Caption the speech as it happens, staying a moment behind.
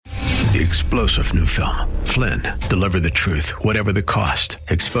the explosive new film, Flynn, Deliver the Truth, Whatever the Cost,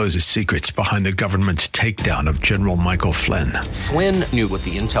 exposes secrets behind the government's takedown of General Michael Flynn. Flynn knew what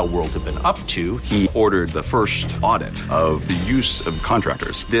the intel world had been up to. He ordered the first audit of the use of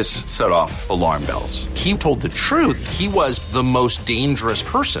contractors. This set off alarm bells. He told the truth. He was the most dangerous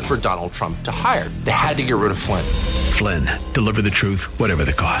person for Donald Trump to hire. They had to get rid of Flynn. Flynn, Deliver the Truth, Whatever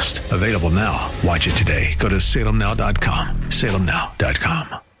the Cost. Available now. Watch it today. Go to salemnow.com.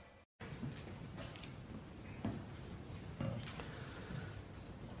 salemnow.com.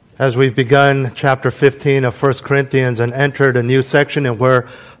 As we've begun chapter 15 of 1 Corinthians and entered a new section in where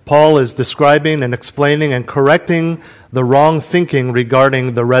Paul is describing and explaining and correcting the wrong thinking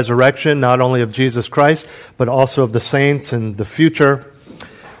regarding the resurrection, not only of Jesus Christ, but also of the saints in the future,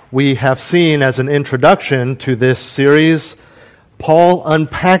 we have seen as an introduction to this series, Paul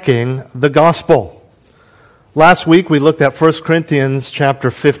unpacking the gospel. Last week we looked at 1 Corinthians chapter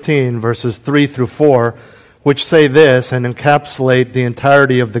 15, verses 3 through 4, which say this and encapsulate the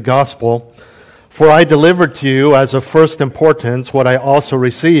entirety of the gospel. For I delivered to you as of first importance what I also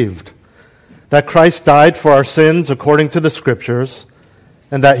received, that Christ died for our sins according to the Scriptures,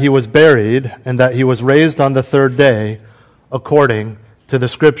 and that he was buried, and that he was raised on the third day according to the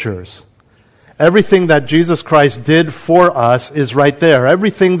Scriptures. Everything that Jesus Christ did for us is right there.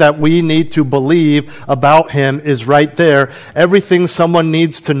 Everything that we need to believe about him is right there. Everything someone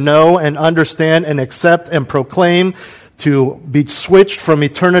needs to know and understand and accept and proclaim to be switched from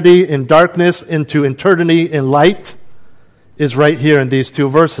eternity in darkness into eternity in light is right here in these two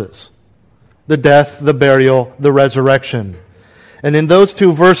verses. The death, the burial, the resurrection. And in those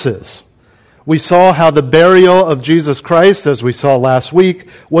two verses, we saw how the burial of Jesus Christ, as we saw last week,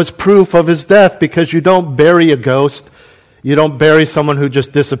 was proof of his death, because you don't bury a ghost, you don't bury someone who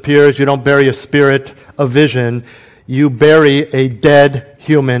just disappears, you don't bury a spirit, a vision, you bury a dead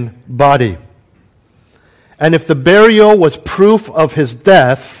human body. And if the burial was proof of his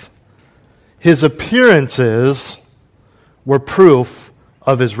death, his appearances were proof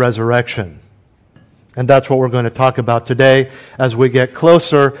of his resurrection. And that's what we're going to talk about today as we get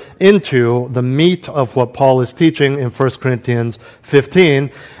closer into the meat of what Paul is teaching in 1 Corinthians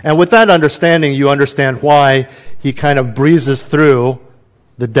 15. And with that understanding, you understand why he kind of breezes through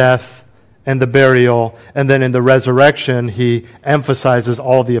the death and the burial, and then in the resurrection, he emphasizes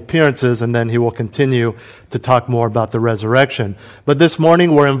all the appearances, and then he will continue to talk more about the resurrection. But this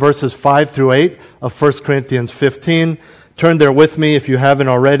morning, we're in verses 5 through 8 of 1 Corinthians 15. Turn there with me if you haven't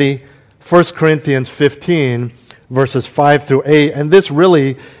already. 1 Corinthians 15, verses 5 through 8. And this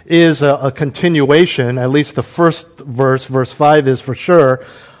really is a continuation, at least the first verse, verse 5 is for sure,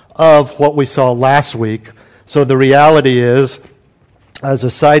 of what we saw last week. So the reality is, as a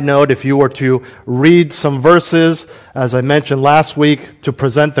side note, if you were to read some verses, as I mentioned last week, to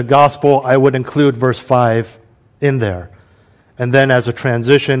present the gospel, I would include verse 5 in there. And then as a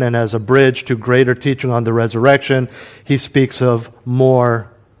transition and as a bridge to greater teaching on the resurrection, he speaks of more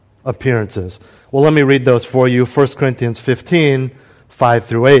appearances. Well, let me read those for you. 1 Corinthians 15, 5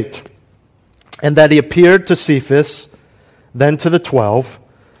 through 8. And that he appeared to Cephas, then to the 12.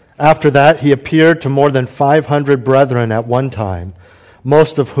 After that, he appeared to more than 500 brethren at one time,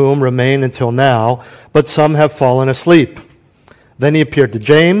 most of whom remain until now, but some have fallen asleep. Then he appeared to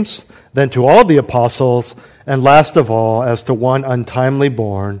James, then to all the apostles, and last of all, as to one untimely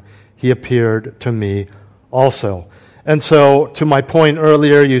born, he appeared to me also. And so, to my point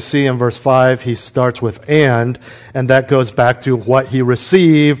earlier, you see in verse 5, he starts with and that goes back to what he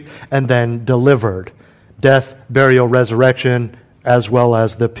received and then delivered. Death, burial, resurrection, as well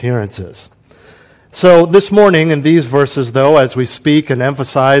as the appearances. So this morning, in these verses, though, as we speak and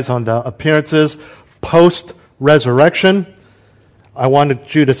emphasize on the appearances post-resurrection, I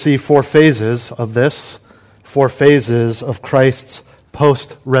wanted you to see 4 phases of this, 4 phases of Christ's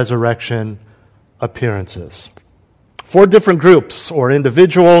post-resurrection appearances. 4 different groups or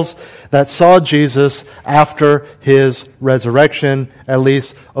individuals that saw Jesus after his resurrection, at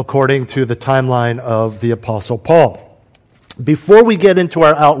least according to the timeline of the Apostle Paul. Before we get into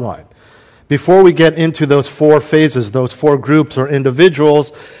our outline, before we get into those 4 phases, those 4 groups or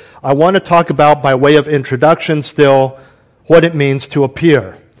individuals, I want to talk about, by way of introduction still, what it means to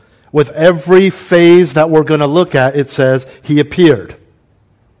appear. With every phase that we're going to look at, it says, he appeared.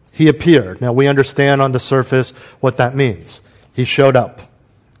 He appeared. Now, we understand on the surface what that means. He showed up.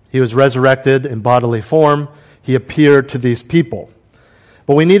 He was resurrected in bodily form. He appeared to these people.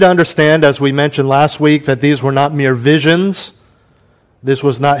 But we need to understand, as we mentioned last week, that these were not mere visions. This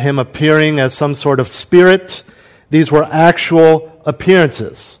was not him appearing as some sort of spirit. These were actual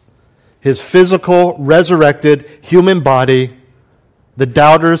appearances. His physical, resurrected human body The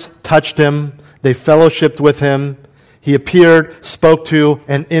doubters touched him. They fellowshiped with him. He appeared, spoke to,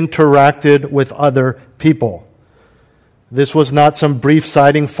 and interacted with other people. This was not some brief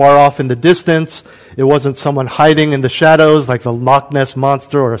sighting far off in the distance. It wasn't someone hiding in the shadows like the Loch Ness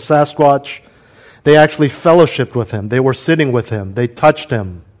Monster or a Sasquatch. They actually fellowshiped with him. They were sitting with him. They touched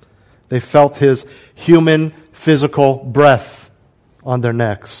him. They felt his human, physical breath on their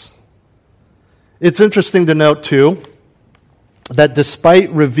necks. It's interesting to note, too, that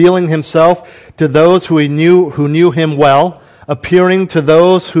despite revealing himself to those who knew him well, appearing to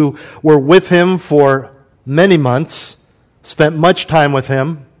those who were with him for many months, spent much time with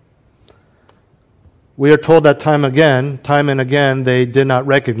him, we are told that time and again, they did not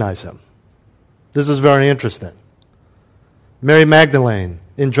recognize him. This is very interesting. Mary Magdalene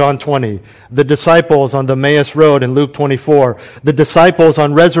in John 20, the disciples on the Emmaus Road in Luke 24, the disciples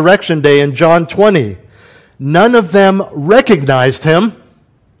on Resurrection Day in John 20, none of them recognized him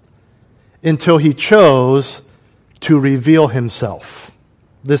until he chose to reveal himself.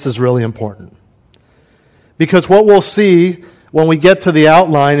 This is really important. Because what we'll see when we get to the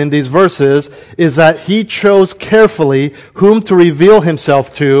outline in these verses is that he chose carefully whom to reveal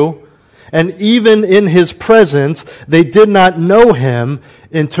himself to, and even in his presence, they did not know him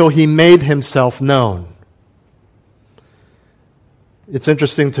until he made himself known. It's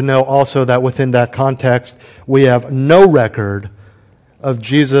interesting to know also that within that context, we have no record of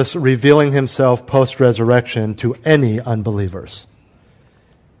Jesus revealing himself post-resurrection to any unbelievers.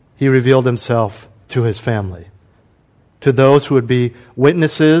 He revealed himself to his family, to those who would be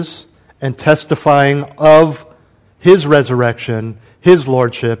witnesses and testifying of his resurrection, his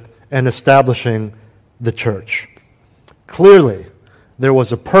lordship, and establishing the church. Clearly, there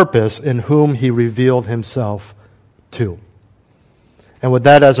was a purpose in whom he revealed himself to. And with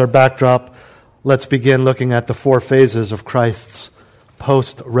that as our backdrop, let's begin looking at the four phases of Christ's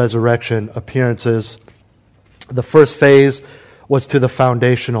post-resurrection appearances. The first phase was to the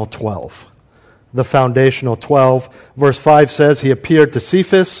foundational 12. The foundational 12. Verse 5 says, he appeared to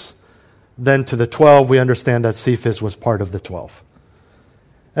Cephas, then to the 12. We understand that Cephas was part of the 12.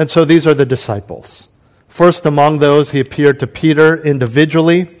 And so these are the disciples. First among those, he appeared to Peter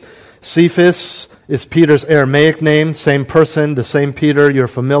individually. Cephas is Peter's Aramaic name, same person, the same Peter you're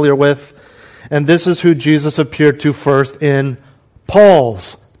familiar with. And this is who Jesus appeared to first in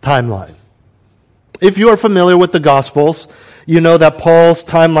Paul's timeline. If you are familiar with the Gospels, you know that Paul's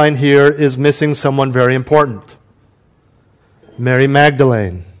timeline here is missing someone very important. Mary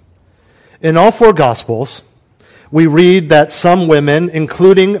Magdalene. In all four Gospels, we read that some women,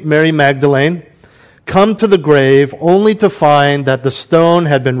 including Mary Magdalene, come to the grave only to find that the stone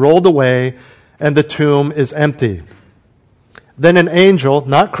had been rolled away and the tomb is empty. Then an angel,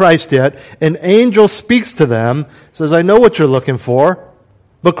 not Christ yet, an angel speaks to them, says, I know what you're looking for,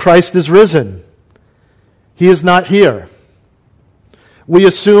 but Christ is risen. He is not here. We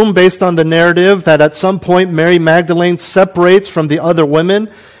assume, based on the narrative, that at some point Mary Magdalene separates from the other women,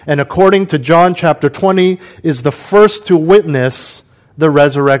 and according to John chapter 20, is the first to witness the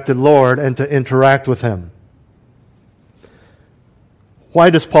resurrected Lord and to interact with him. Why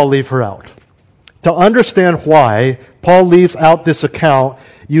does Paul leave her out? To understand why Paul leaves out this account,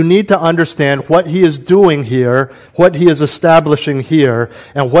 you need to understand what he is doing here, what he is establishing here,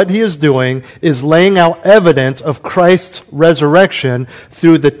 and what he is doing is laying out evidence of Christ's resurrection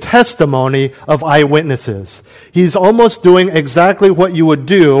through the testimony of eyewitnesses. He's almost doing exactly what you would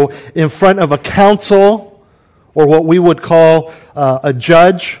do in front of a council, or what we would call a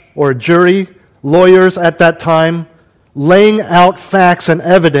judge or a jury, lawyers at that time, laying out facts and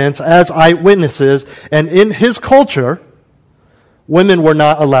evidence as eyewitnesses. And in his culture, women were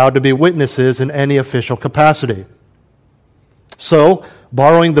not allowed to be witnesses in any official capacity. So,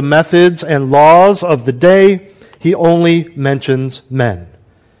 borrowing the methods and laws of the day, he only mentions men.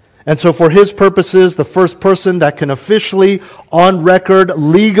 And so for his purposes, the first person that can officially, on record,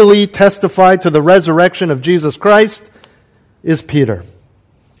 legally testify to the resurrection of Jesus Christ is Peter.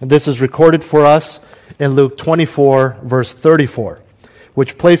 And this is recorded for us in Luke 24, verse 34,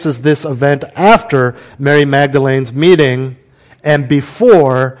 which places this event after Mary Magdalene's meeting and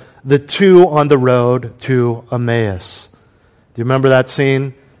before the two on the road to Emmaus. Do you remember that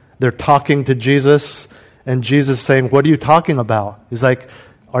scene? They're talking to Jesus, and Jesus saying, what are you talking about? He's like,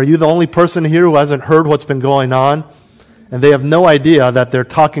 are you the only person here who hasn't heard what's been going on? And they have no idea that they're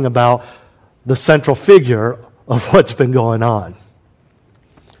talking about the central figure of what's been going on.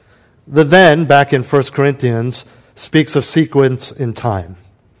 The then, back in 1 Corinthians, speaks of sequence in time.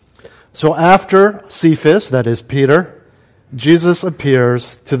 So after Cephas, that is Peter, Jesus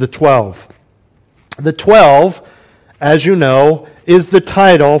appears to the 12. The 12, as you know, is the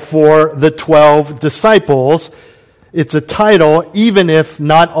title for the 12 disciples. It's a title even if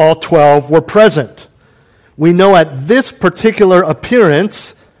not all 12 were present. We know at this particular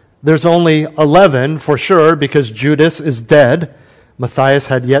appearance, there's only 11 for sure because Judas is dead. Matthias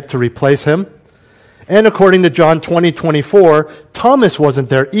had yet to replace him. And according to John 20:24, Thomas wasn't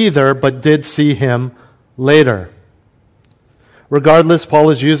there either, but did see him later. Regardless, Paul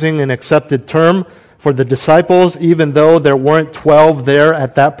is using an accepted term for the disciples, even though there weren't 12 there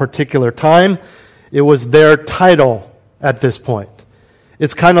at that particular time. It was their title at this point.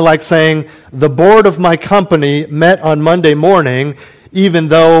 It's kind of like saying, the board of my company met on Monday morning, even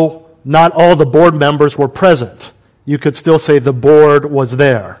though not all the board members were present. You could still say the board was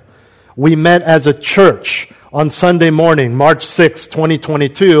there. We met as a church on Sunday morning, March 6,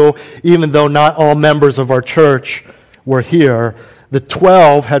 2022, even though not all members of our church were here. The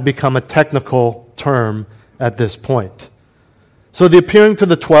 12 had become a technical term at this point. So the appearing to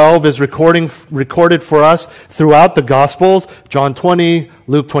the 12 is recorded for us throughout the Gospels, John 20,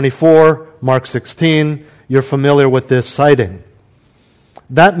 Luke 24, Mark 16. You're familiar with this sighting.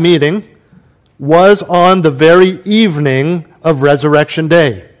 That meeting was on the very evening of Resurrection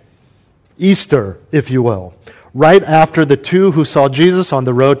Day, Easter, if you will. Right after the two who saw Jesus on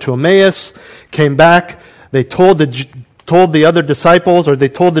the road to Emmaus came back, they told the other disciples, or they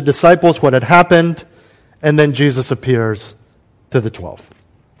told the disciples what had happened, and then Jesus appears to the 12.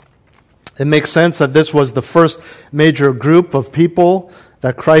 It makes sense that this was the first major group of people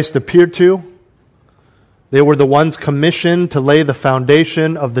that Christ appeared to. They were the ones commissioned to lay the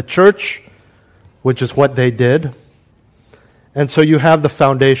foundation of the church, which is what they did. And so you have the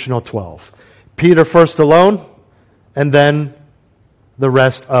foundational 12. Peter first alone, and then the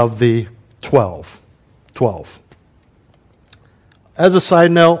rest of the 12. As a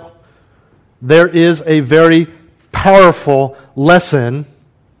side note, there is a very powerful lesson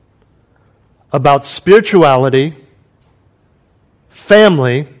about spirituality,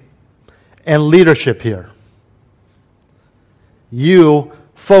 family, and leadership here. You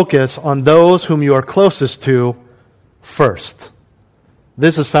focus on those whom you are closest to first.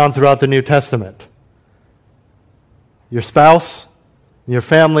 This is found throughout the New Testament. Your spouse, your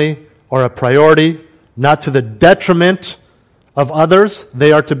family are a priority, not to the detriment of others.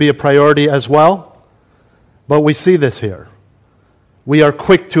 They are to be a priority as well. But we see this here. We are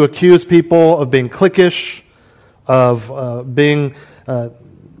quick to accuse people of being cliquish, of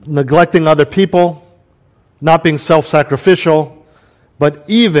neglecting other people, not being self-sacrificial. But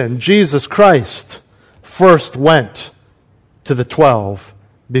even Jesus Christ first went to the 12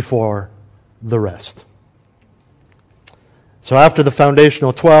 before the rest. So after the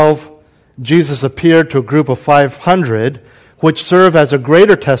foundational 12, Jesus appeared to a group of 500, which serve as a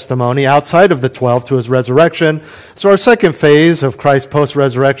greater testimony outside of the 12 to his resurrection. So our second phase of Christ's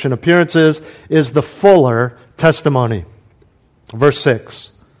post-resurrection appearances is the fuller testimony. Verse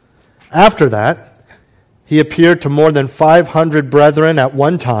 6. After that, he appeared to more than 500 brethren at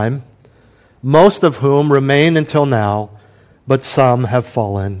one time, most of whom remain until now, but some have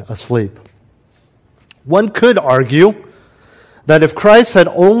fallen asleep. One could argue that if Christ had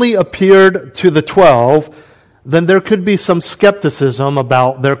only appeared to the 12, then there could be some skepticism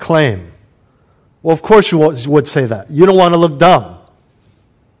about their claim. Well, of course you would say that. You don't want to look dumb.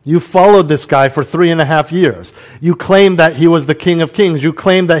 You followed this guy for 3.5 years. You claimed that he was the King of Kings. You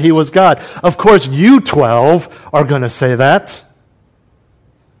claimed that he was God. Of course, you 12 are going to say that.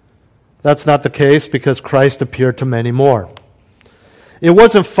 That's not the case because Christ appeared to many more. It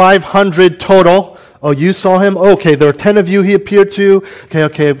wasn't 500 total. Oh, you saw him? Okay, there are 10 of you he appeared to.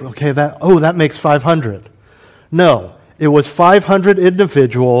 Okay, that makes 500. No, it was 500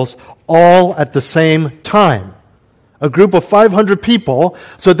 individuals all at the same time. A group of 500 people,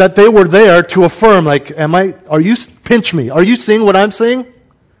 so that they were there to affirm, pinch me, are you seeing what I'm seeing?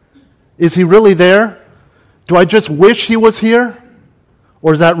 Is he really there? Do I just wish he was here?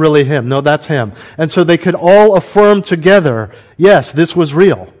 Or is that really him? No, that's him. And so they could all affirm together, yes, this was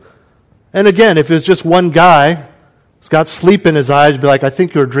real. And again, if it's just one guy who's got sleep in his eyes, be like, I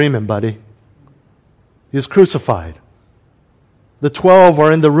think you're dreaming, buddy. He was crucified. The 12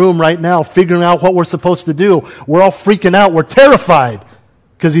 are in the room right now figuring out what we're supposed to do. We're all freaking out. We're terrified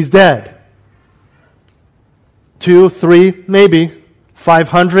because he's dead. 2, 3, maybe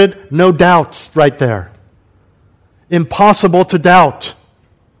 500, no doubts right there. Impossible to doubt.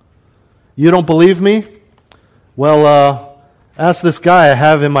 You don't believe me? Well, ask this guy I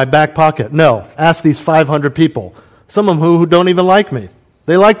have in my back pocket. No, ask these 500 people. Some of them who don't even like me.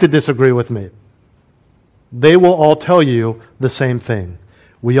 They like to disagree with me. They will all tell you the same thing.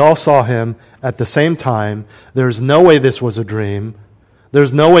 We all saw him at the same time. There's no way this was a dream.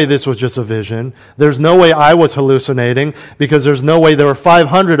 There's no way this was just a vision. There's no way I was hallucinating, because there's no way there were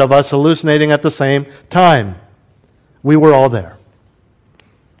 500 of us hallucinating at the same time. We were all there.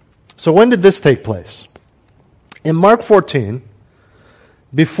 So when did this take place? In Mark 14,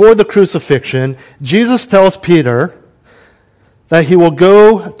 before the crucifixion, Jesus tells Peter that he will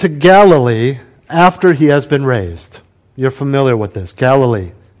go to Galilee after he has been raised. You're familiar with this.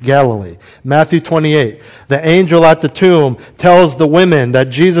 Galilee. Matthew 28. The angel at the tomb tells the women that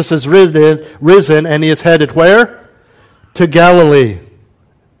Jesus is risen and he is headed where? To Galilee.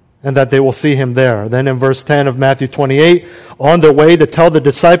 And that they will see him there. Then in verse 10 of Matthew 28, on their way to tell the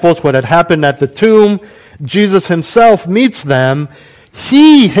disciples what had happened at the tomb, Jesus himself meets them.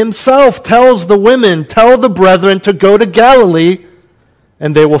 He himself tells the women, tell the brethren to go to Galilee,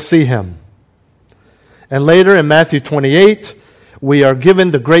 and they will see him. And later in Matthew 28, we are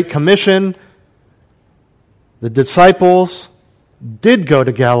given the Great Commission. The disciples did go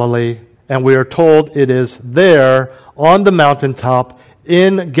to Galilee, and we are told it is there on the mountaintop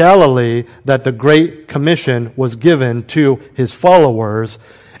in Galilee that the Great Commission was given to his followers.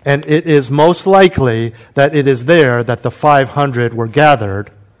 And it is most likely that it is there that the 500 were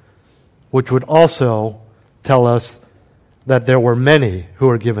gathered, which would also tell us that there were many who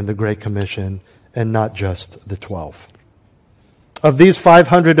were given the Great Commission and not just the 12. Of these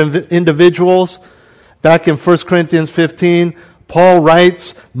 500 individuals, back in 1 Corinthians 15, Paul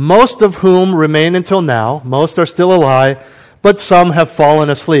writes, most of whom remain until now, most are still alive, but some have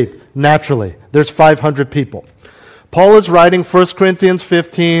fallen asleep. Naturally, there's 500 people. Paul is writing 1 Corinthians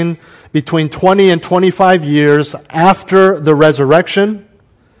 15 between 20 and 25 years after the resurrection,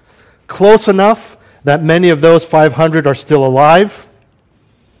 close enough that many of those 500 are still alive.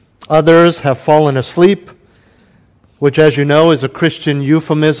 Others have fallen asleep, which, as you know, is a Christian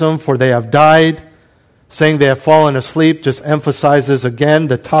euphemism for they have died. Saying they have fallen asleep just emphasizes again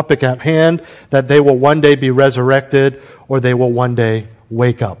the topic at hand, that they will one day be resurrected or they will one day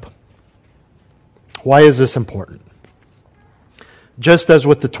wake up. Why is this important? Just as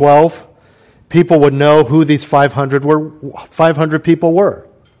with the 12, people would know who these 500 people were.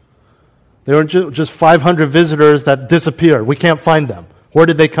 They were just 500 visitors that disappeared. We can't find them. Where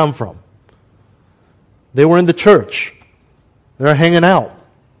did they come from? They were in the church. They were hanging out.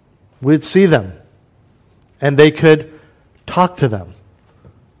 We'd see them. And they could talk to them.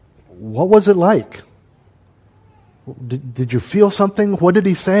 What was it like? Did you feel something? What did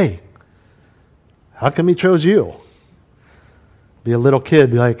he say? How come he chose you? Be a little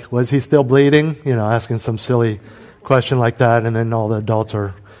kid, be like, was he still bleeding? Asking some silly question like that, and then all the adults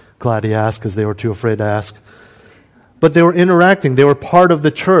are glad he asked because they were too afraid to ask. But they were interacting. They were part of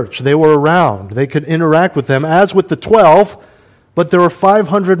the church. They were around. They could interact with them, as with the 12, but there were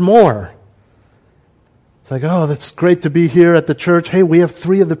 500 more. It's like, oh, that's great to be here at the church. Hey, we have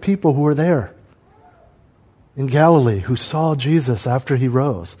 3 of the people who were there in Galilee who saw Jesus after he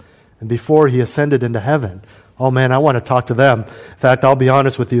rose and before he ascended into heaven. Oh man, I want to talk to them. In fact, I'll be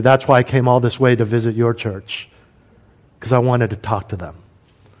honest with you, that's why I came all this way to visit your church. Because I wanted to talk to them.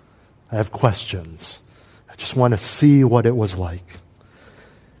 I have questions. I just want to see what it was like.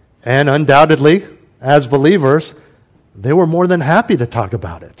 And undoubtedly, as believers, they were more than happy to talk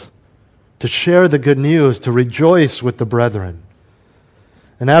about it, to share the good news, to rejoice with the brethren.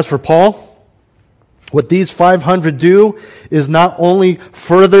 And as for Paul, what these 500 do is not only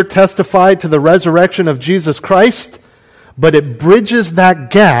further testify to the resurrection of Jesus Christ, but it bridges that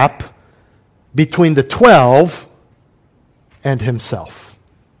gap between the 12 and himself.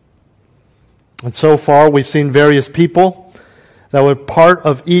 And so far, we've seen various people that were part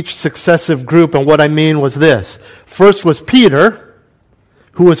of each successive group. And what I mean was this. First was Peter,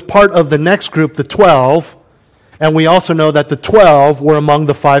 who was part of the next group, the 12. And we also know that the 12 were among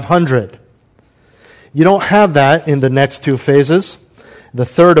the 500. You don't have that in the next 2 phases, the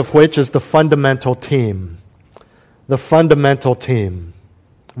third of which is the fundamental team. The fundamental team.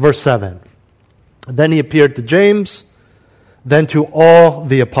 Verse 7. Then he appeared to James, then to all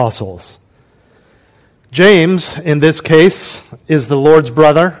the apostles. James, in this case, is the Lord's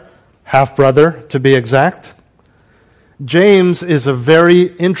brother, half-brother to be exact. James is a very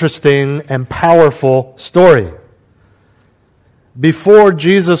interesting and powerful story. Before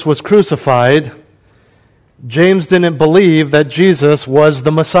Jesus was crucified, James didn't believe that Jesus was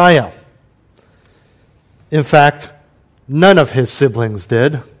the Messiah. In fact, none of his siblings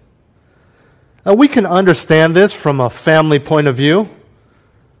did. Now, we can understand this from a family point of view.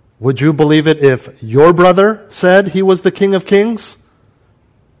 Would you believe it if your brother said he was the King of Kings?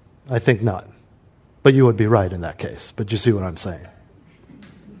 I think not. But you would be right in that case. But you see what I'm saying.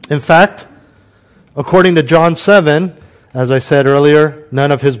 In fact, according to John 7, as I said earlier,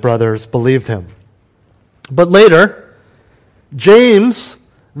 none of his brothers believed him. But later, James,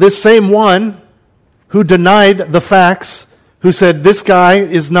 this same one who denied the facts, who said, this guy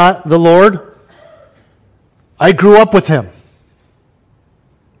is not the Lord, I grew up with him.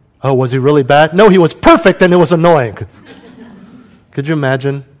 Oh, was he really bad? No, he was perfect and it was annoying. Could you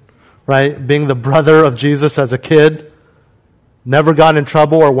imagine, right? Being the brother of Jesus as a kid, never got in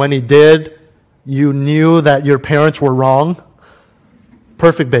trouble, or when he did, you knew that your parents were wrong.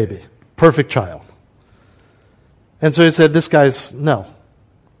 Perfect baby, perfect child. And so he said, this guy's, no.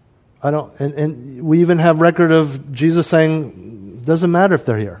 I don't, and we even have record of Jesus saying, doesn't matter if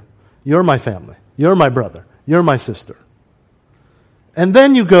they're here. You're my family. You're my brother. You're my sister. And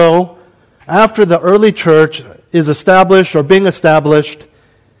then you go, after the early church is established or being established,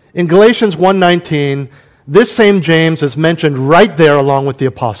 in Galatians 1:19, this same James is mentioned right there along with the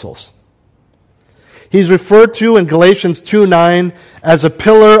apostles. He's referred to in Galatians 2:9 as a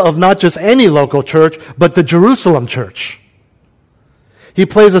pillar of not just any local church, but the Jerusalem church. He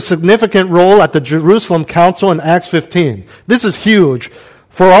plays a significant role at the Jerusalem Council in Acts 15. This is huge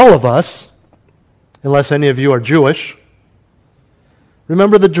for all of us, unless any of you are Jewish.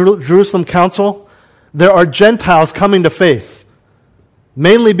 Remember the Jerusalem Council? There are Gentiles coming to faith,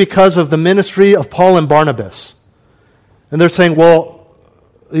 mainly because of the ministry of Paul and Barnabas. And they're saying, well,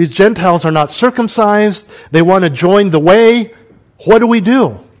 these Gentiles are not circumcised. They want to join the way. What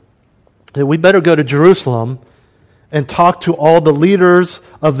do? We better go to Jerusalem and talk to all the leaders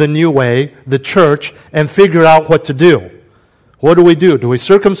of the new way, the church, and figure out what to do. What do? Do we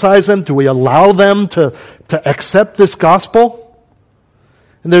circumcise them? Do we allow them to accept this gospel?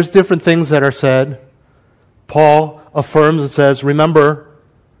 And there's different things that are said. Paul affirms and says, remember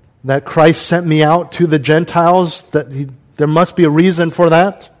that Christ sent me out to the Gentiles, there must be a reason for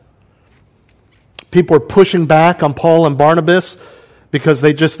that. People are pushing back on Paul and Barnabas because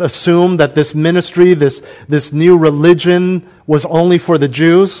they just assumed that this ministry, this new religion was only for the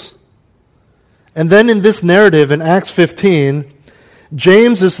Jews. And then in this narrative in Acts 15,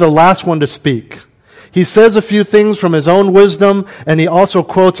 James is the last one to speak. He says a few things from his own wisdom, and he also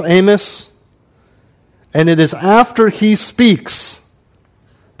quotes Amos. And it is after he speaks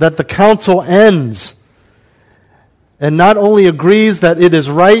that the council ends, and not only agrees that it is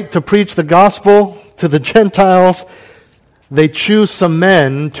right to preach the gospel to the Gentiles, they choose some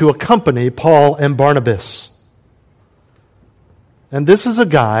men to accompany Paul and Barnabas. And this is a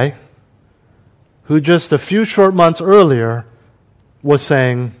guy who just a few short months earlier was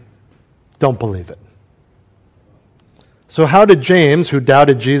saying, don't believe it. So how did James, who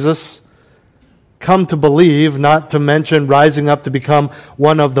doubted Jesus, come to believe, not to mention rising up to become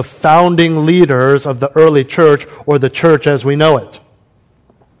one of the founding leaders of the early church, or the church as we know it?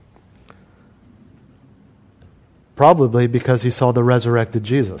 Probably because he saw the resurrected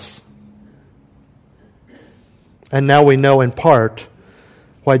Jesus. And now we know in part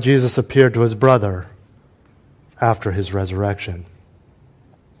why Jesus appeared to his brother after his resurrection.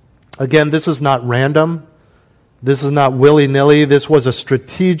 Again, this is not random. This is not willy-nilly. This was a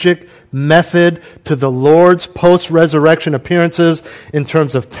strategic method to the Lord's post-resurrection appearances in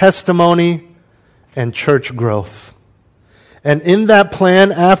terms of testimony and church growth. And in that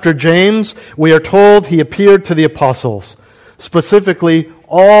plan, after James, we are told he appeared to the apostles, specifically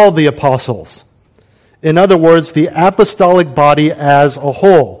all the apostles. In other words, the apostolic body as a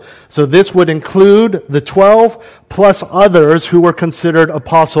whole. So this would include the 12 plus others who were considered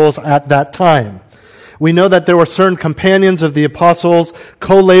apostles at that time. We know that there were certain companions of the apostles,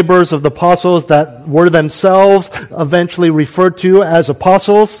 co-laborers of the apostles that were themselves eventually referred to as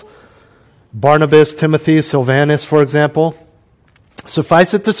apostles. Barnabas, Timothy, Silvanus, for example.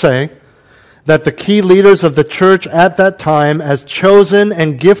 Suffice it to say that the key leaders of the church at that time, as chosen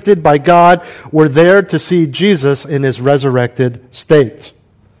and gifted by God, were there to see Jesus in his resurrected state.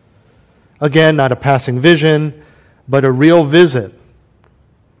 Again, not a passing vision, but a real visit,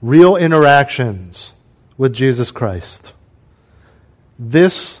 real interactions with Jesus Christ.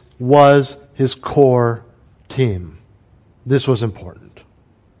 This was his core team. This was important.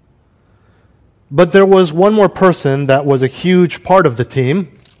 But there was one more person that was a huge part of the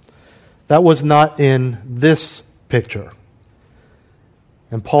team that was not in this picture.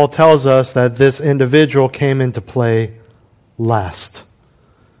 And Paul tells us that this individual came into play last.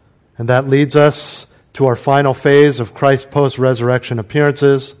 And that leads us to our final phase of Christ's post-resurrection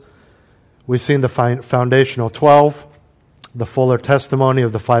appearances. We've seen the foundational 12, the fuller testimony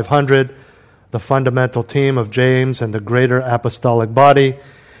of the 500, the fundamental team of James and the greater apostolic body,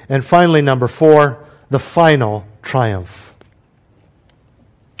 and finally, number 4, the final triumph.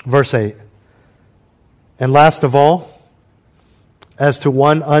 Verse 8. And last of all, as to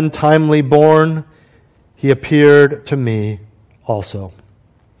one untimely born, he appeared to me also.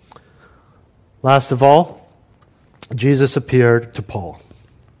 Last of all, Jesus appeared to Paul.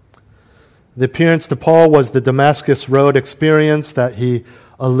 The appearance to Paul was the Damascus Road experience that he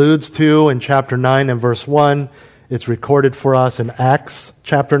alludes to in chapter 9 and verse 1. It's recorded for us in Acts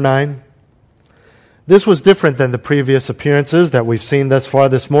chapter 9. This was different than the previous appearances that we've seen thus far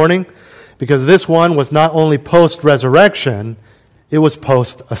this morning, because this one was not only post-resurrection, it was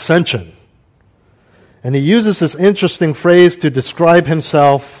post-ascension. And he uses this interesting phrase to describe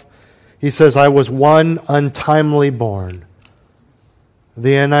himself. He says, I was one untimely born.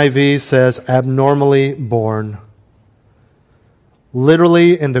 The NIV says, abnormally born.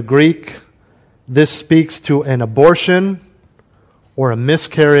 Literally, in the Greek, this speaks to an abortion or a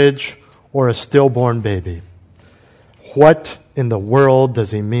miscarriage or a stillborn baby. What in the world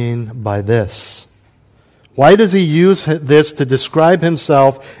does he mean by this? Why does he use this to describe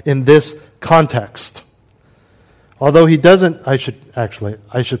himself in this context? Although he doesn't, I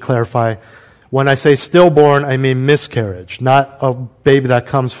should clarify, when I say stillborn, I mean miscarriage, not a baby that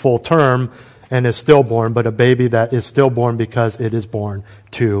comes full term and is stillborn, but a baby that is stillborn because it is born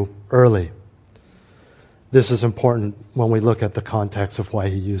too early. This is important when we look at the context of why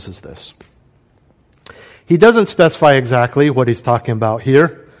he uses this. He doesn't specify exactly what he's talking about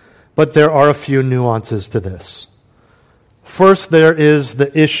here, but there are a few nuances to this. First, there is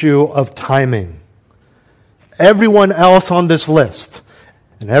the issue of timing. Everyone else on this list,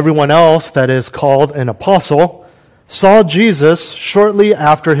 and everyone else that is called an apostle, saw Jesus shortly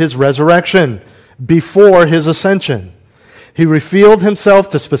after his resurrection, before his ascension. He revealed himself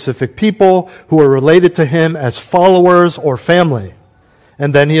to specific people who were related to him as followers or family,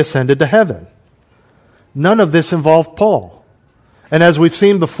 and then he ascended to heaven. None of this involved Paul. And as we've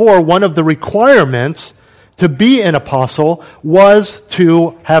seen before, one of the requirements to be an apostle was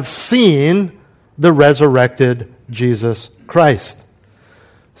to have seen the resurrected Jesus Christ.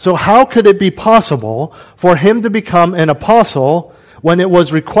 So how could it be possible for him to become an apostle when it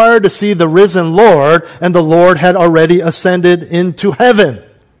was required to see the risen Lord and the Lord had already ascended into heaven?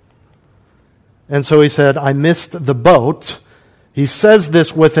 And so he said, I missed the boat. He says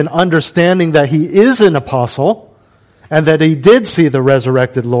this with an understanding that he is an apostle and that he did see the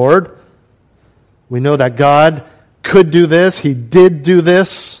resurrected Lord. We know that God could do this. He did do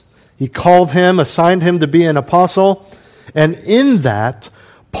this. He called him, assigned him to be an apostle. And in that,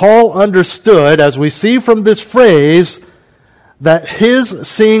 Paul understood, as we see from this phrase, that his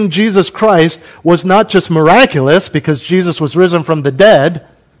seeing Jesus Christ was not just miraculous because Jesus was risen from the dead.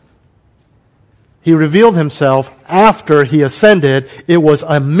 He revealed himself after he ascended. It was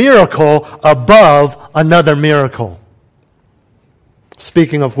a miracle above another miracle.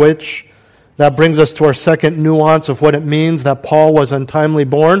 Speaking of which, that brings us to our second nuance of what it means that Paul was untimely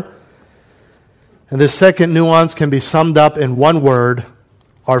born. And this second nuance can be summed up in one word,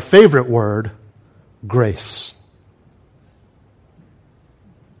 our favorite word, grace.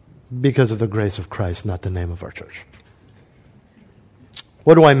 Because of the grace of Christ, not the name of our church.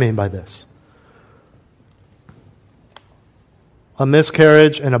 What do I mean by this? A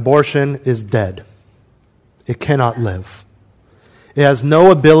miscarriage and abortion is dead. It cannot live. It has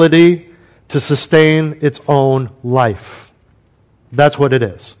no ability to sustain its own life. That's what it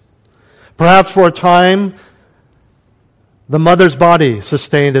is. Perhaps for a time, the mother's body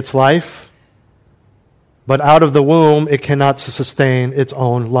sustained its life, but out of the womb, it cannot sustain its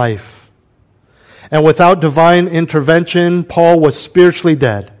own life. And without divine intervention, Paul was spiritually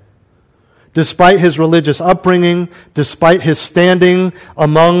dead. Despite his religious upbringing, despite his standing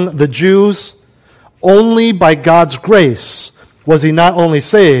among the Jews, only by God's grace was he not only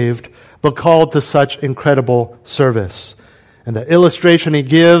saved, but called to such incredible service. And the illustration he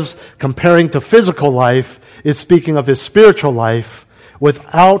gives, comparing to physical life, is speaking of his spiritual life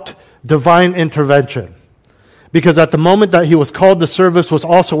without divine intervention. Because at the moment that he was called to service was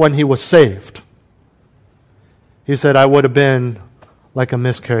also when he was saved. He said, I would have been like a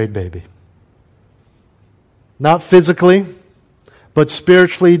miscarried baby. Not physically, but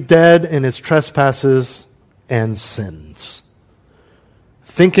spiritually dead in his trespasses and sins.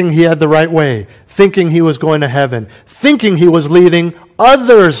 Thinking he had the right way, thinking he was going to heaven, thinking he was leading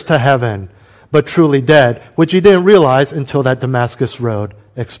others to heaven, but truly dead, which he didn't realize until that Damascus Road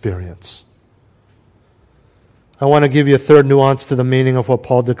experience. I want to give you a third nuance to the meaning of what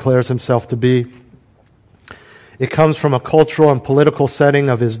Paul declares himself to be. It comes from a cultural and political setting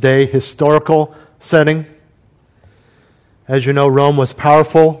of his day, historical setting. As you know, Rome was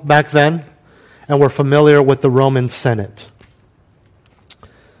powerful back then, and we're familiar with the Roman Senate.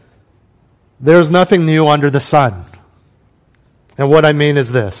 There's nothing new under the sun. And what I mean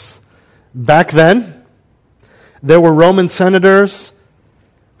is this. Back then, there were Roman senators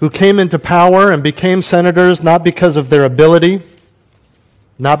who came into power and became senators not because of their ability,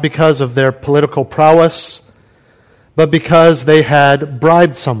 not because of their political prowess, but because they had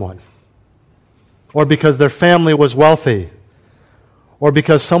bribed someone, or because their family was wealthy, or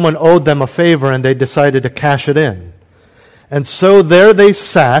because someone owed them a favor and they decided to cash it in. And so there they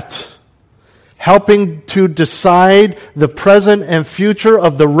sat, helping to decide the present and future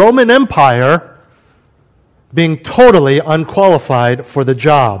of the Roman Empire, being totally unqualified for the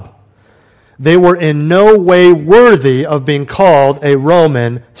job. They were in no way worthy of being called a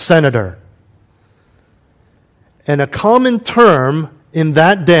Roman senator. And a common term in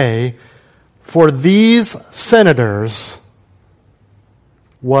that day for these senators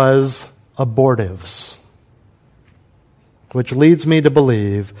was abortives. Which leads me to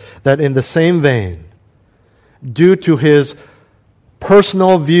believe that in the same vein, due to his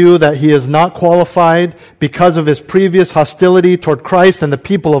personal view that he is not qualified because of his previous hostility toward Christ and the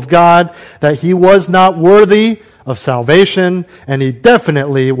people of God, that he was not worthy of salvation, and he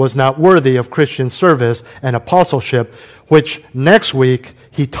definitely was not worthy of Christian service and apostleship, which next week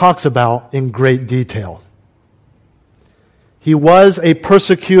he talks about in great detail. He was a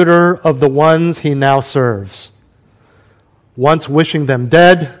persecutor of the ones he now serves, once wishing them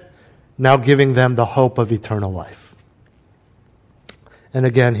dead, now giving them the hope of eternal life. And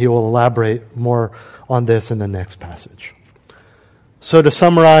again, he will elaborate more on this in the next passage. So to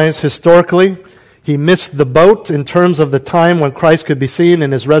summarize, historically, he missed the boat in terms of the time when Christ could be seen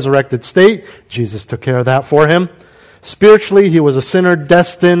in his resurrected state. Jesus took care of that for him. Spiritually, he was a sinner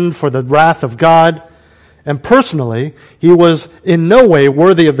destined for the wrath of God. And personally, he was in no way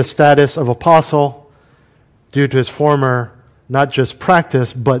worthy of the status of apostle due to his former, not just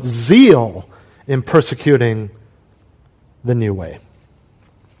practice, but zeal in persecuting the new way.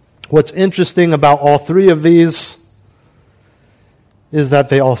 What's interesting about all three of these is that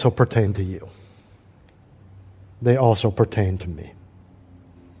they also pertain to you. They also pertain to me.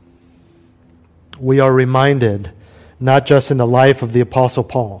 We are reminded, not just in the life of the Apostle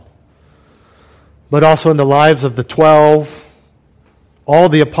Paul, but also in the lives of the 12, all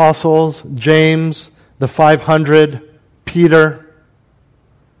the apostles, James, the 500, Peter,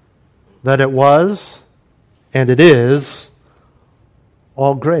 that it was, and it is,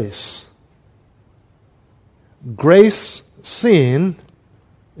 all grace. Grace seen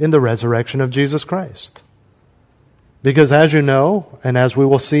in the resurrection of Jesus Christ. Because as you know, and as we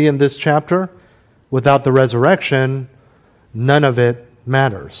will see in this chapter, without the resurrection, none of it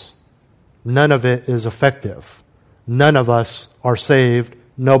matters. None of it is effective. None of us are saved.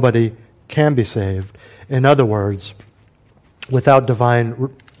 Nobody can be saved. In other words, without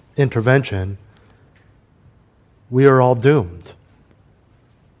divine intervention, we are all doomed.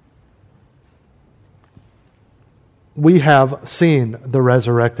 We have seen the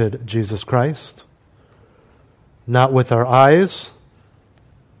resurrected Jesus Christ, not with our eyes,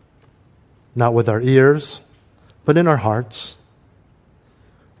 not with our ears, but in our hearts.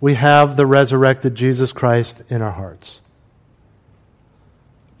 We have the resurrected Jesus Christ in our hearts.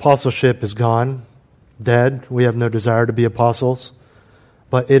 Apostleship is gone, dead. We have no desire to be apostles.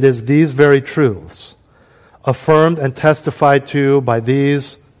 But it is these very truths, affirmed and testified to by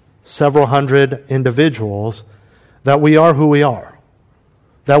these several hundred individuals, that we are who we are,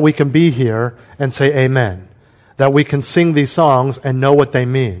 that we can be here and say amen, that we can sing these songs and know what they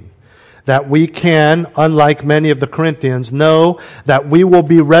mean, that we can, unlike many of the Corinthians, know that we will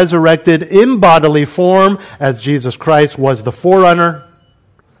be resurrected in bodily form as Jesus Christ was the forerunner,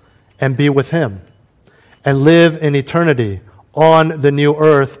 and be with Him, and live in eternity on the new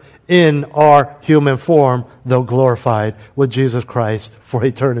earth in our human form, though glorified with Jesus Christ for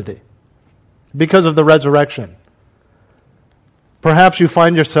eternity. Because of the resurrection. Perhaps you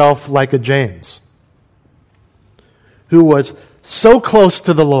find yourself like a James, who was so close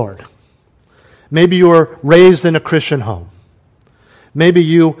to the Lord. Maybe you were raised in a Christian home. Maybe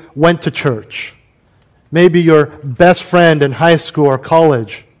you went to church. Maybe your best friend in high school or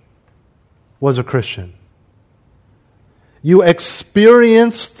college was a Christian. You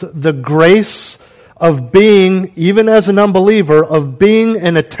experienced the grace of being, even as an unbeliever, of being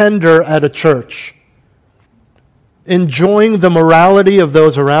an attender at a church. Enjoying the morality of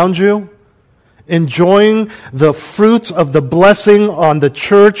those around you. Enjoying the fruits of the blessing on the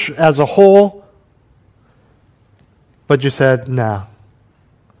church as a whole. But you said, nah,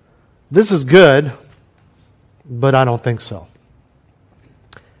 this is good, but I don't think so.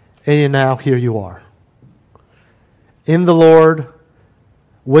 And now here you are. In the Lord,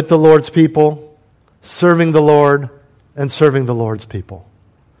 with the Lord's people, serving the Lord, and serving the Lord's people.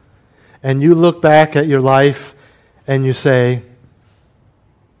 And you look back at your life and you say,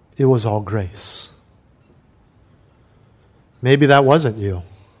 it was all grace. Maybe that wasn't you.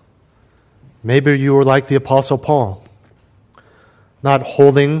 Maybe you were like the Apostle Paul, not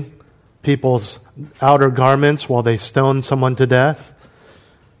holding people's outer garments while they stoned someone to death.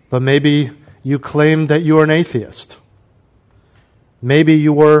 But maybe you claimed that you were an atheist. Maybe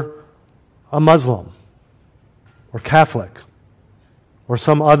you were a Muslim or Catholic or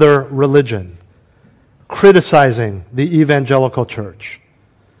some other religion, criticizing the evangelical church.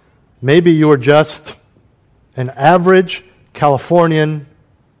 Maybe you were just an average Californian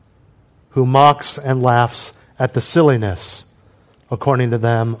who mocks and laughs at the silliness, according to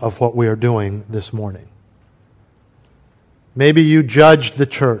them, of what we are doing this morning. Maybe you judged the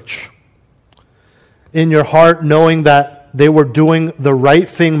church in your heart, knowing that they were doing the right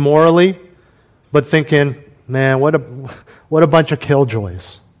thing morally, but thinking, man, what a bunch of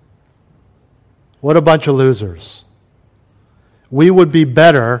killjoys. What a bunch of losers. We would be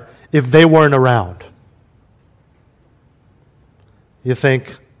better if they weren't around. You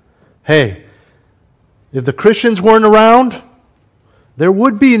think, hey, if the Christians weren't around, there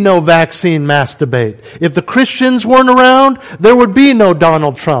would be no vaccine mass debate. If the Christians weren't around, there would be no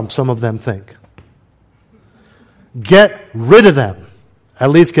Donald Trump, some of them think. Get rid of them. At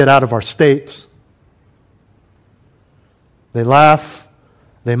least get out of our states. They laugh.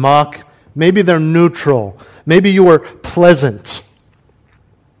 They mock. Maybe they're neutral. Maybe you were pleasant.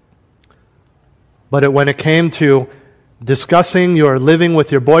 But when it came to discussing your living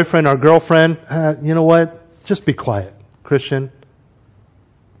with your boyfriend or girlfriend, you know what? Just be quiet, Christian.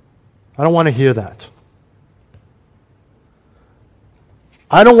 I don't want to hear that.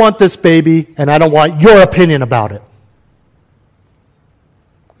 I don't want this baby, and I don't want your opinion about it.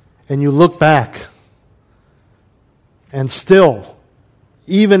 And you look back, and still,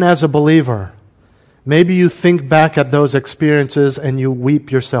 even as a believer, maybe you think back at those experiences and you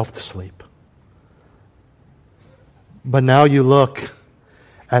weep yourself to sleep. But now you look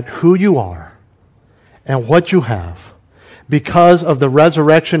at who you are and what you have because of the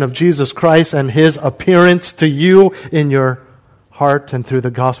resurrection of Jesus Christ and His appearance to you in your heart and through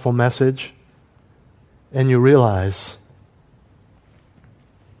the gospel message, and you realize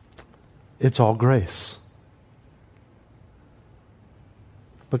it's all grace.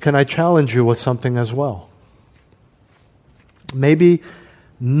 But can I challenge you with something as well? Maybe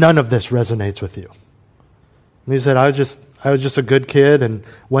none of this resonates with you. And you said, I was just a good kid and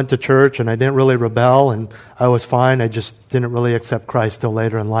went to church and I didn't really rebel and I was fine. I just didn't really accept Christ till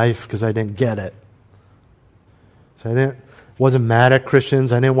later in life because I didn't get it. So I wasn't mad at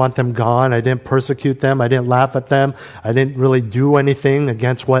Christians. I didn't want them gone. I didn't persecute them. I didn't laugh at them. I didn't really do anything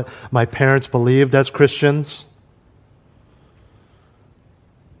against what my parents believed as Christians.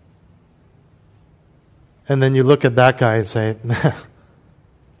 And then you look at that guy and say,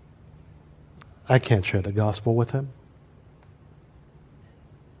 I can't share the gospel with him.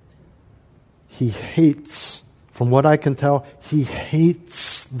 He hates, from what I can tell, he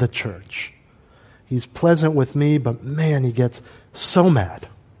hates the church. He's pleasant with me, but man, he gets so mad.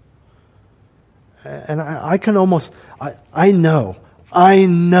 And I can almost, I know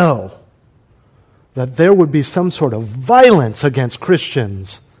that there would be some sort of violence against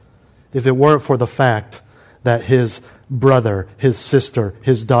Christians if it weren't for the fact that his brother, his sister,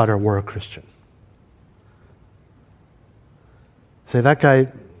 his daughter were a Christian. Say, that guy,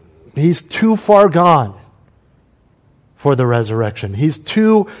 he's too far gone for the resurrection. He's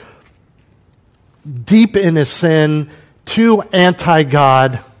too deep in his sin, too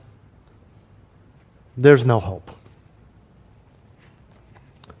anti-God. There's no hope.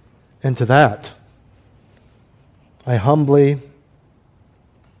 And to that, I humbly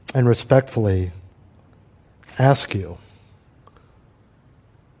and respectfully ask you,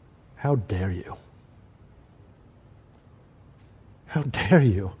 how dare you? How dare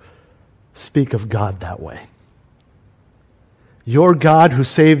you speak of God that way? Your God who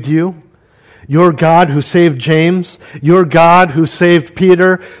saved you, your God who saved James, your God who saved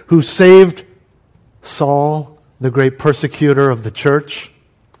Peter, who saved Saul, the great persecutor of the church,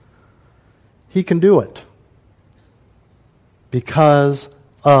 He can do it because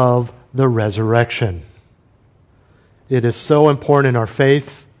of the resurrection. It is so important in our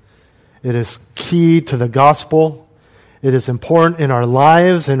faith. It is key to the gospel. It is important in our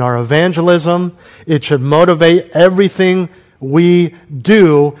lives, in our evangelism. It should motivate everything we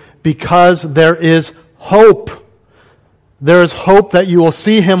do because there is hope. There's hope that you will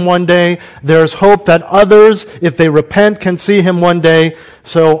see him one day. There's hope that others, if they repent, can see him one day.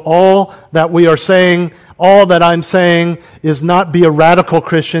 So all that we are saying, all that I'm saying is not be a radical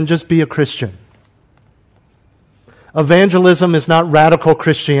Christian, just be a Christian. Evangelism is not radical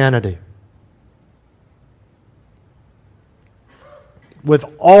Christianity. With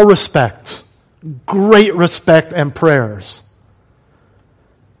all respect, great respect and prayers,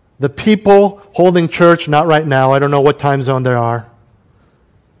 the people holding church, not right now, I don't know what time zone they are,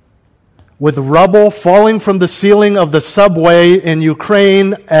 with rubble falling from the ceiling of the subway in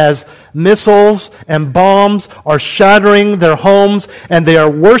Ukraine as missiles and bombs are shattering their homes, and they are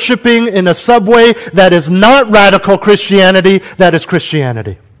worshiping in a subway that is not radical Christianity, that is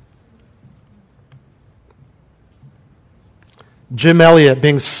Christianity. Jim Elliot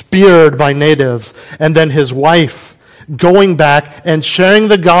being speared by natives, and then his wife going back and sharing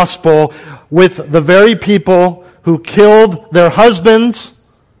the gospel with the very people who killed their husbands,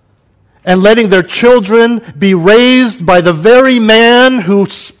 and letting their children be raised by the very man who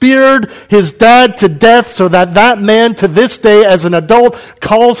speared his dad to death, so that that man to this day as an adult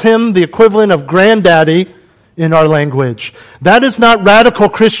calls him the equivalent of granddaddy in our language. That is not radical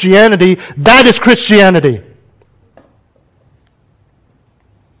Christianity, that is Christianity.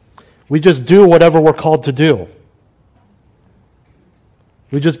 We just do whatever we're called to do.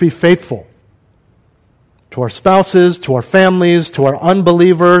 We just be faithful to our spouses, to our families, to our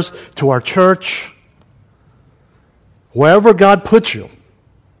unbelievers, to our church. Wherever God puts you,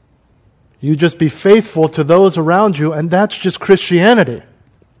 you just be faithful to those around you, and that's just Christianity.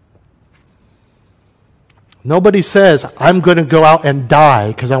 Nobody says, I'm going to go out and die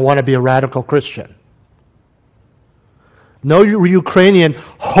because I want to be a radical Christian. No Ukrainian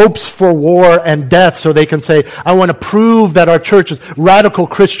hopes for war and death so they can say, I want to prove that our church is radical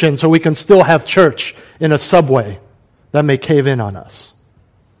Christian so we can still have church in a subway that may cave in on us.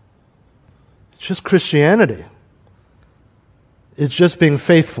 It's just Christianity. It's just being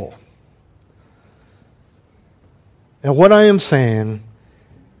faithful. And what I am saying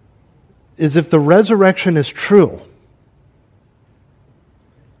is, if the resurrection is true,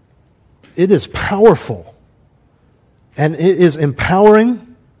 it is powerful. And it is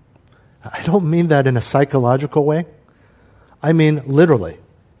empowering. I don't mean that in a psychological way. I mean literally.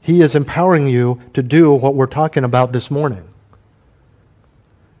 He is empowering you to do what we're talking about this morning.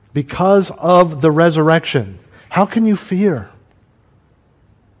 Because of the resurrection, how can you fear?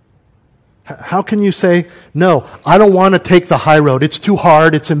 How can you say, no, I don't want to take the high road. It's too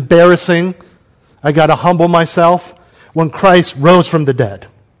hard. It's embarrassing. I got to humble myself, when Christ rose from the dead?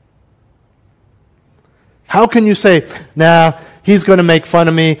 How can you say, nah, he's going to make fun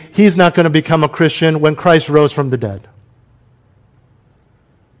of me, he's not going to become a Christian, when Christ rose from the dead?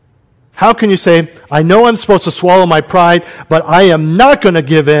 How can you say, I know I'm supposed to swallow my pride, but I am not going to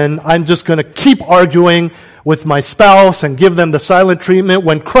give in, I'm just going to keep arguing with my spouse and give them the silent treatment,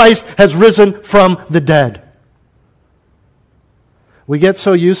 when Christ has risen from the dead? We get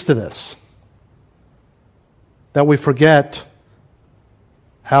so used to this that we forget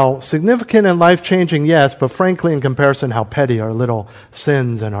how significant and life-changing, yes, but frankly, in comparison, how petty our little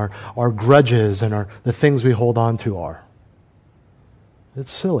sins and our grudges and the things we hold on to are.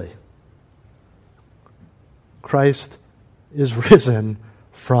 It's silly. Christ is risen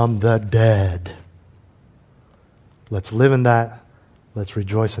from the dead. Let's live in that. Let's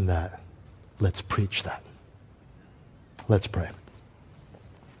rejoice in that. Let's preach that. Let's pray.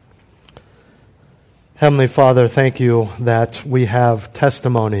 Heavenly Father, thank you that we have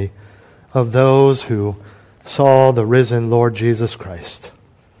testimony of those who saw the risen Lord Jesus Christ.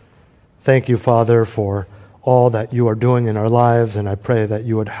 Thank you, Father, for all that you are doing in our lives, and I pray that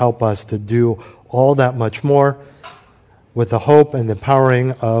you would help us to do all that much more with the hope and the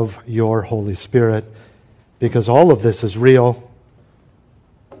empowering of your Holy Spirit, because all of this is real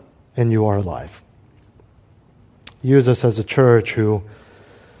and you are alive. Use us as a church who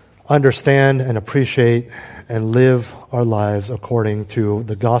understand and appreciate and live our lives according to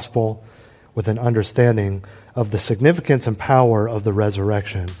the gospel, with an understanding of the significance and power of the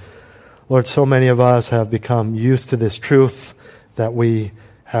resurrection. Lord, so many of us have become used to this truth that we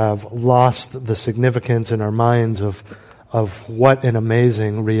have lost the significance in our minds of what an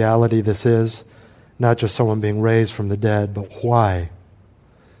amazing reality this is. Not just someone being raised from the dead, but why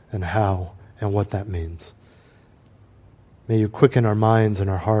and how and what that means. May you quicken our minds and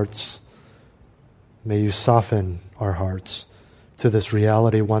our hearts. May you soften our hearts to this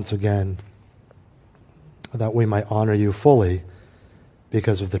reality once again, that we might honor you fully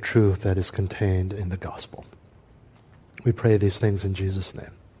because of the truth that is contained in the gospel. We pray these things in Jesus'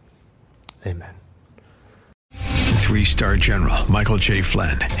 name. Amen. 3-star general Michael J.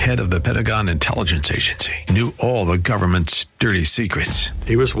 Flynn, head of the Pentagon Intelligence Agency, knew all the government's dirty secrets.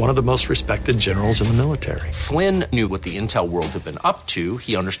 He was one of the most respected generals in the military. Flynn knew what the intel world had been up to.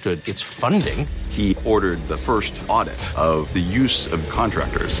 He understood its funding. He ordered the first audit of the use of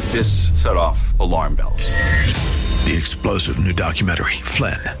contractors. This set off alarm bells. The explosive new documentary,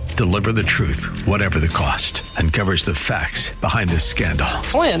 Flynn, Deliver the Truth, Whatever the Cost, uncovers the facts behind this scandal.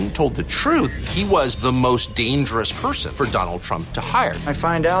 Flynn told the truth. He was the most dangerous person for Donald Trump to hire. I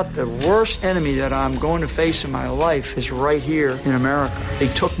find out the worst enemy that I'm going to face in my life is right here in America. They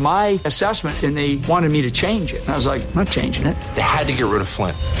took my assessment and they wanted me to change it. And I was like, I'm not changing it. They had to get rid of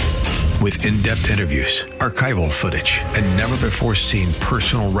Flynn. With in-depth interviews, archival footage, and never-before-seen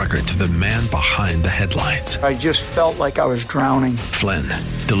personal records of the man behind the headlines. I just felt like I was drowning. Flynn,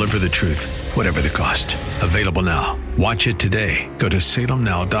 Deliver the Truth, Whatever the Cost. Available now. Watch it today. Go to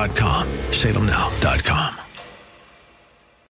salemnow.com. salemnow.com.